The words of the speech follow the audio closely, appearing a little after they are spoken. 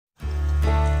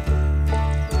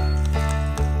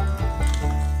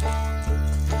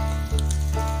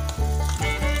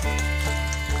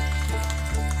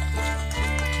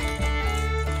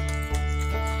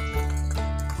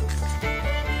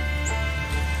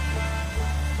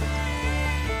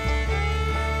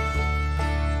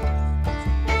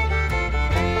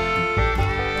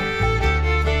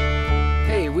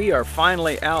we are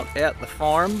finally out at the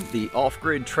farm. The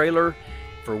off-grid trailer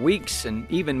for weeks and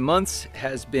even months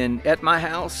has been at my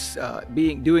house,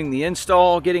 doing the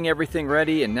install, getting everything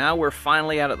ready, and now we're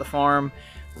finally out at the farm,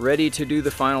 ready to do the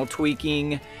final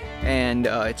tweaking. And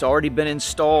it's already been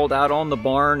installed out on the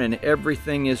barn and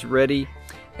everything is ready.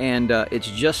 And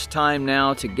it's just time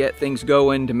now to get things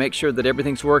going, to make sure that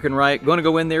everything's working right. Going to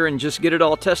go in there and just get it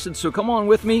all tested. So come on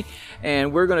with me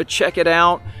and we're going to check it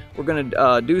out. We're going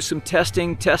to do some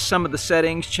testing, test some of the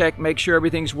settings, make sure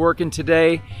everything's working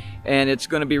today. And it's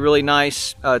going to be really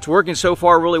nice. It's working so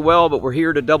far really well, but we're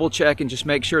here to double check and just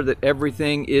make sure that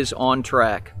everything is on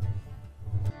track.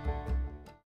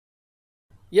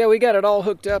 Yeah, we got it all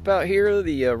hooked up out here.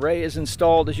 The array is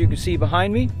installed, as you can see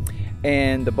behind me.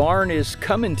 And the barn is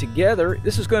coming together.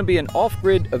 This is going to be an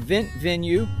off-grid event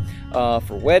venue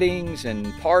for weddings and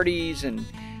parties and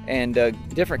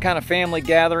different kind of family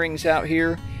gatherings out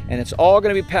here. And it's all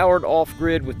going to be powered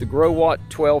off-grid with the Growatt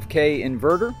 12K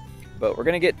inverter. But we're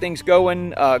going to get things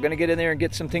going, going to get in there and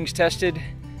get some things tested.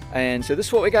 And so this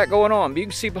is what we got going on. You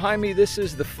can see behind me, this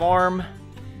is the farm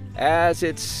as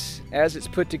it's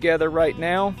put together right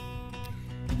now.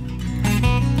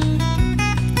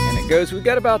 We've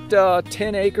got about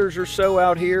 10 acres or so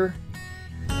out here,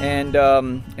 and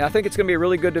I think it's going to be a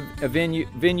really good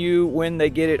venue when they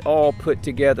get it all put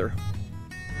together.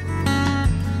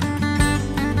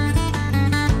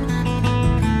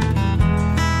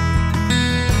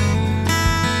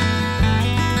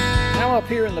 Now up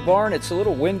here in the barn, it's a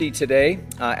little windy today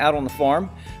out on the farm,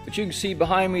 but you can see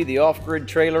behind me the off-grid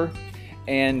trailer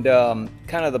and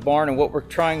kind of the barn and what we're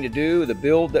trying to do, the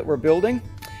build that we're building.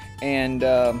 And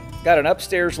got an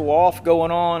upstairs loft going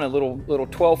on, a little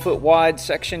 12-foot wide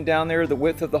section down there, the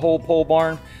width of the whole pole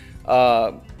barn,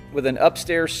 with an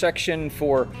upstairs section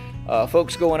for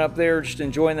folks going up there just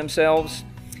enjoying themselves.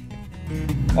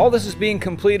 All this is being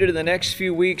completed in the next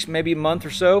few weeks, maybe a month or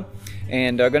so,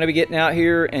 and going to be getting out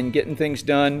here and getting things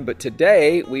done. But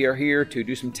today we are here to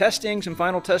do some testing, some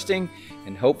final testing,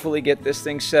 and hopefully get this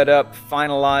thing set up,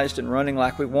 finalized, and running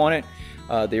like we want it.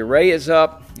 The array is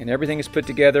up and everything is put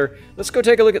together. Let's go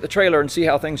take a look at the trailer and see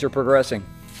how things are progressing.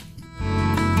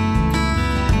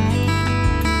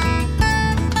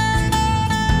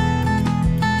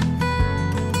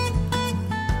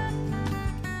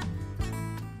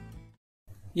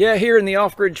 Yeah, here in the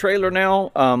off-grid trailer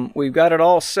now, we've got it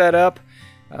all set up.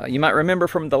 You might remember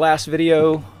from the last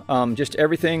video, just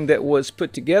everything that was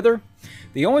put together.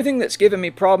 The only thing that's giving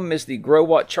me problem is the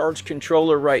Growatt charge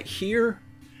controller right here.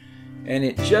 And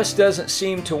it just doesn't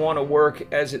seem to want to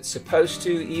work as it's supposed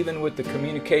to, even with the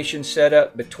communication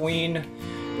setup between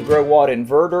the Growatt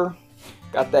inverter.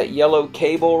 Got that yellow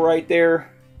cable right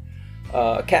there,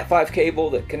 Cat 5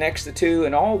 cable that connects the two,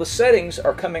 and all the settings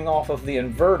are coming off of the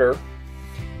inverter,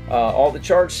 all the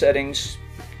charge settings.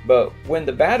 But when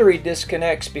the battery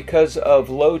disconnects because of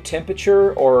low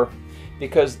temperature or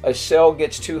because a cell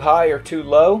gets too high or too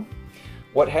low,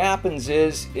 what happens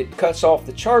is it cuts off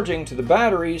the charging to the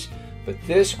batteries. But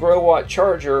this Growatt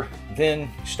charger then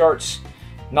starts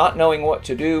not knowing what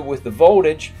to do with the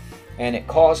voltage, and it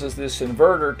causes this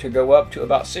inverter to go up to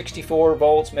about 64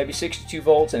 volts, maybe 62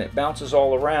 volts, and it bounces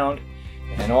all around.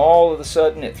 And all of a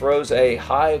sudden it throws a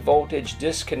high voltage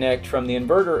disconnect from the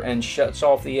inverter and shuts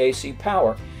off the AC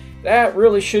power. That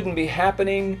really shouldn't be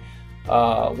happening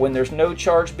when there's no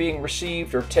charge being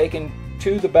received or taken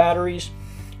to the batteries.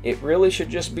 It really should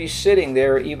just be sitting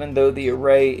there even though the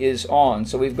array is on.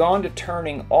 So we've gone to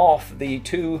turning off the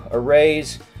two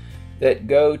arrays that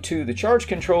go to the charge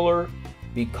controller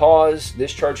because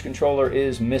this charge controller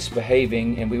is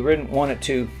misbehaving and we wouldn't want it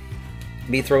to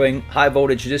be throwing high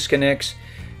voltage disconnects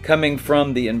coming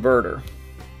from the inverter.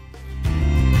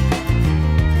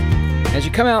 As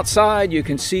you come outside, you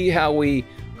can see how we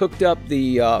hooked up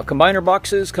the combiner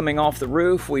boxes coming off the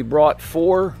roof. We brought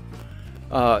 4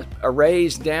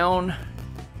 arrays down.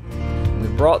 We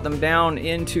brought them down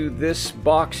into this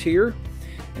box here,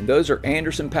 and those are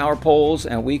Anderson power poles,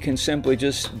 and we can simply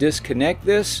just disconnect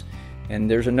this, and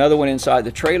there's another one inside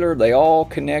the trailer. They all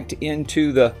connect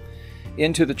into the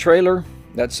trailer.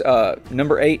 That's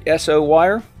number 8 SO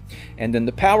wire, and then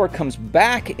the power comes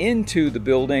back into the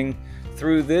building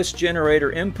through this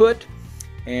generator input,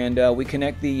 and we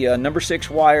connect the number 6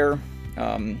 wire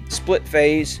split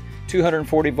phase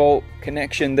 240 volt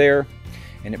connection there,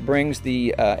 and it brings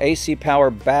the AC power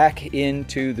back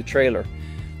into the trailer.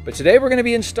 But today we're going to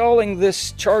be installing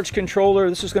this charge controller.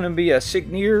 This is going to be a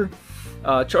Signier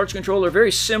charge controller,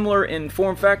 very similar in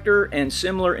form factor and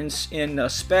similar in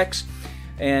specs,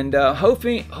 and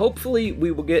hopefully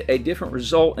we will get a different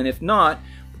result, and if not,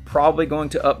 probably going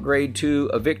to upgrade to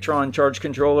a Victron charge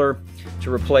controller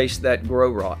to replace that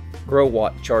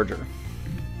Growatt charger.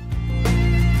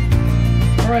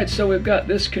 Alright, so we've got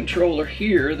this controller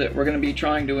here that we're going to be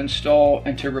trying to install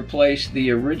and to replace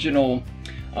the original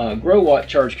Growatt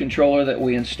charge controller that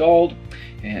we installed,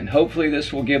 and hopefully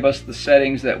this will give us the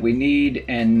settings that we need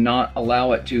and not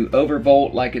allow it to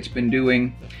overvolt like it's been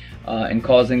doing and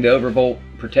causing the overvolt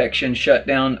protection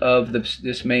shutdown of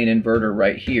this main inverter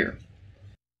right here.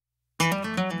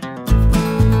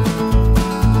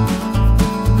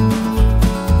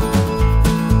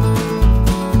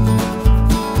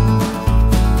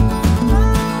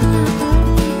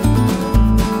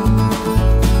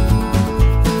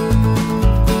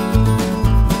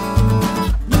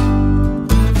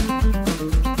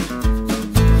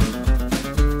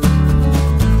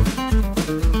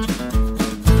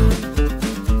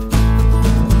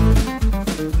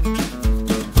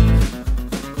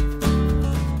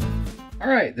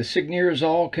 The Signier is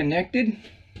all connected,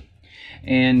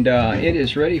 and it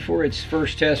is ready for its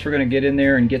first test. We're going to get in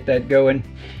there and get that going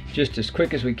just as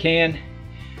quick as we can.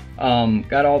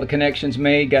 Got all the connections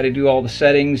made, got to do all the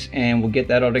settings, and we'll get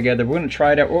that all together. We're going to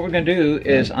try it out. What we're going to do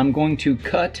is I'm going to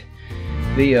cut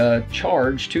the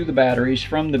charge to the batteries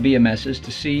from the BMSs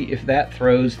to see if that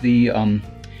throws the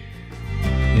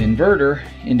inverter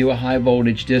into a high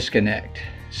voltage disconnect.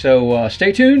 So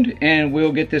stay tuned and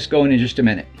we'll get this going in just a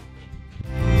minute.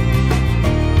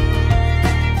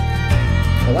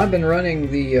 Well, I've been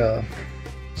running the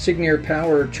Signier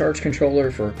Power charge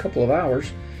controller for a couple of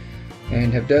hours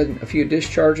and have done a few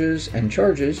discharges and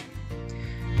charges.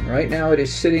 Right now it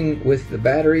is sitting with the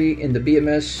battery in the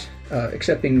BMS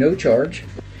accepting no charge,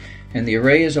 and the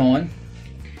array is on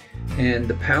and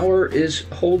the power is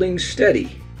holding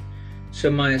steady. So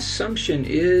my assumption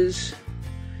is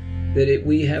that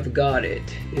we have got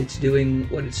it. It's doing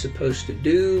what it's supposed to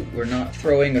do. We're not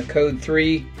throwing a code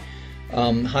 3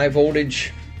 high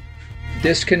voltage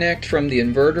disconnect from the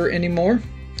inverter anymore,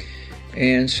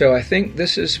 and so I think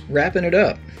this is wrapping it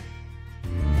up.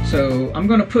 So I'm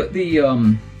going to put the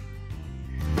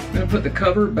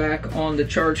cover back on the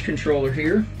charge controller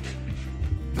here,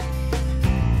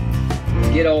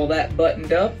 get all that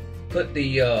buttoned up, put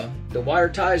the wire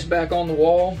ties back on the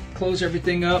wall, close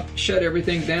everything up, shut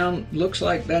everything down. Looks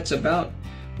like that's about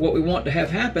what we want to have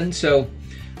happen, so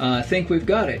I think we've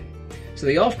got it. So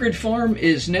the off-grid farm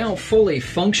is now fully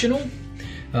functional.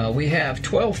 We have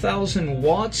 12,000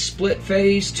 watts split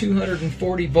phase,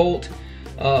 240 volt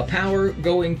power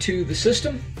going to the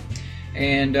system.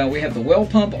 And we have the well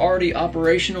pump already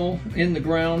operational in the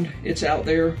ground. It's out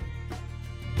there.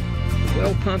 The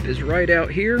well pump is right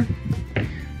out here.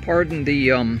 Pardon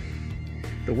the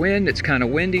wind, it's kind of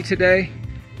windy today.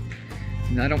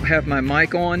 And I don't have my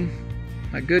mic on,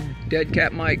 my good dead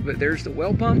cat mic, but there's the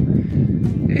well pump.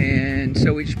 And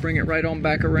so we just bring it right on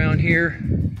back around here.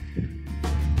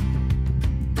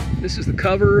 This is the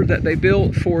cover that they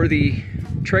built for the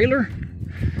trailer,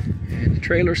 and the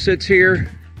trailer sits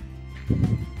here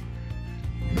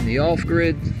in the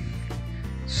off-grid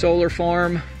solar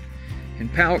farm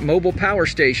and mobile power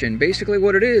station. Basically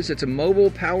what it is, it's a mobile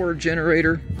power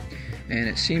generator, and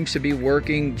it seems to be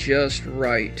working just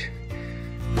right.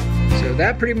 So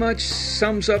that pretty much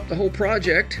sums up the whole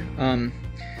project.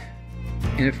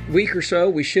 In a week or so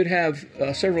we should have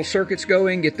several circuits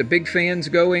going, get the big fans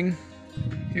going.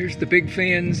 Here's the big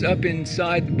fans up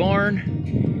inside the barn,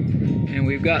 and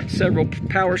we've got several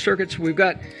power circuits. We've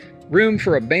got room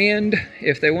for a band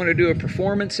if they want to do a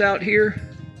performance out here,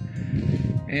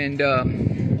 and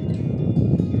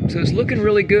so it's looking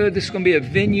really good. This is going to be a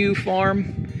venue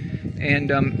farm,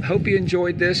 and hope you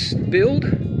enjoyed this build,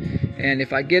 and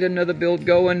if I get another build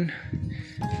going,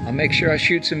 I'll make sure I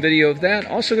shoot some video of that.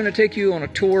 Also going to take you on a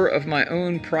tour of my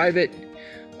own private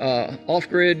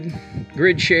off-grid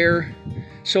grid share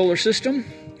solar system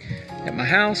at my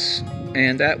house,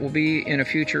 and that will be in a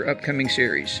future upcoming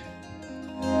series.